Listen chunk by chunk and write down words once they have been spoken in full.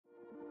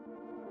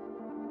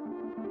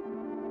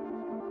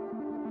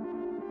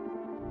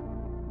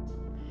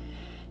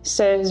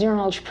So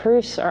zero-knowledge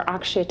proofs are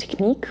actually a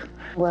technique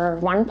where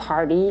one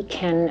party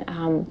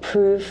can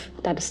prove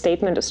that a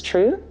statement is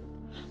true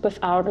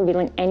without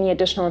revealing any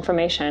additional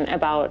information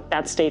about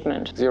that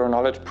statement.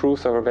 Zero-knowledge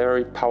proofs are a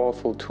very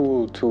powerful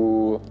tool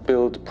to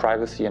build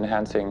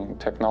privacy-enhancing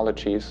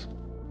technologies,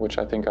 which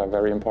I think are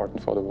very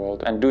important for the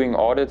world. And doing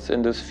audits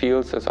in this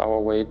field is our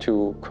way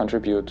to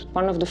contribute.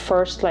 One of the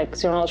first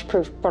zero-knowledge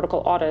proof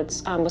protocol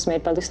audits was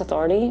made by this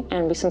authority,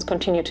 and we since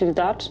continue to do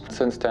that.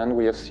 Since then,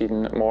 we have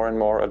seen more and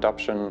more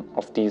adoption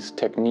of these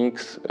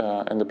techniques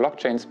in the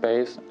blockchain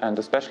space, and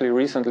especially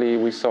recently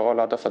we saw a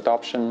lot of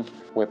adoption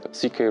with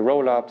ZK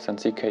rollups and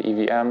ZK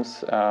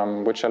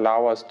EVMs, which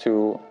allow us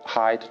to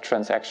hide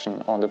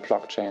transaction on the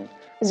blockchain.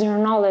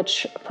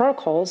 Zero-knowledge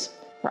protocols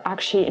were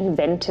actually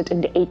invented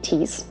in the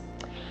 80s.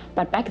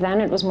 But back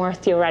then it was more a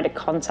theoretic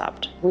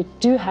concept. We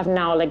do have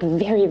now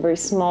very, very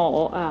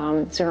small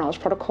zero-knowledge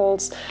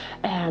protocols,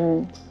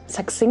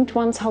 succinct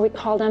ones, how we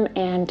call them,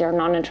 and they're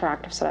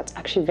non-interactive, so that's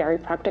actually very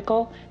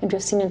practical. And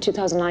we've seen in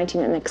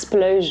 2019 an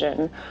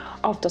explosion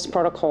of those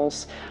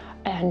protocols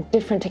and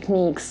different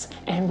techniques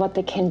and what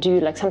they can do.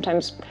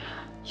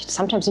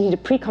 Sometimes you need a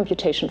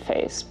pre-computation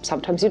phase,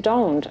 sometimes you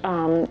don't,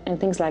 and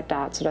things like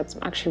that. So that's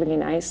actually really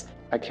nice.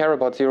 I care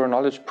about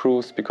zero-knowledge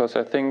proofs because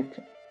I think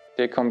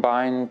they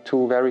combine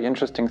two very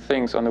interesting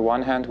things. On the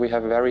one hand, we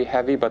have very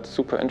heavy but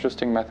super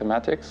interesting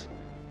mathematics.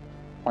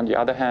 On the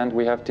other hand,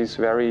 we have these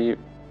very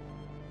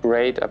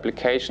great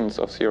applications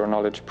of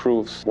zero-knowledge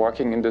proofs.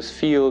 Working in this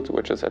field,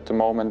 which is at the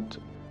moment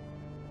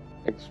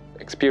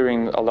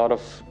experiencing a lot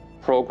of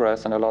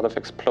progress and a lot of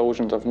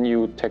explosions of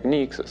new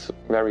techniques, is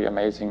very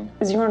amazing.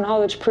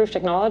 Zero-knowledge proof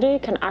technology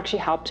can actually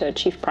help to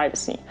achieve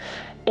privacy.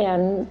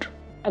 And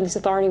at this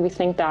authority, we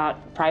think that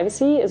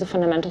privacy is a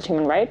fundamental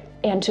human right.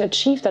 And to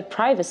achieve that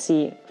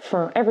privacy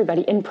for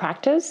everybody in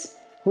practice,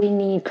 we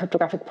need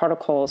cryptographic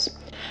protocols.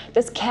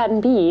 This can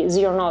be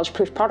zero-knowledge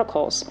proof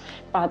protocols,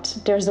 but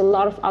there's a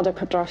lot of other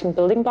cryptographic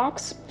building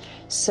blocks.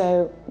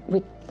 So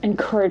we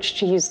encourage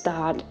to use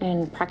that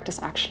in practice,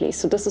 actually.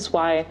 So this is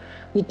why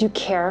we do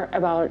care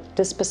about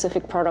this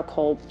specific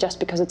protocol, just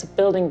because it's a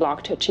building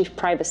block to achieve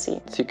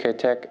privacy. ZK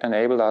Tech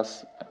enabled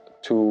us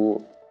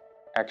to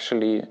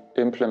actually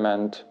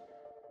implement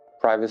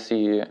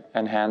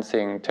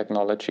privacy-enhancing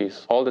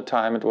technologies. All the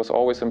time it was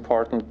always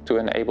important to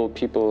enable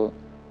people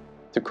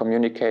to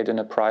communicate in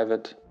a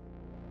private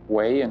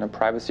way, in a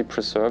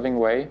privacy-preserving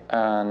way.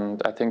 And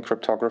I think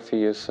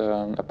cryptography is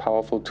a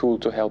powerful tool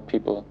to help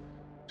people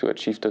to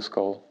achieve this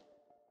goal.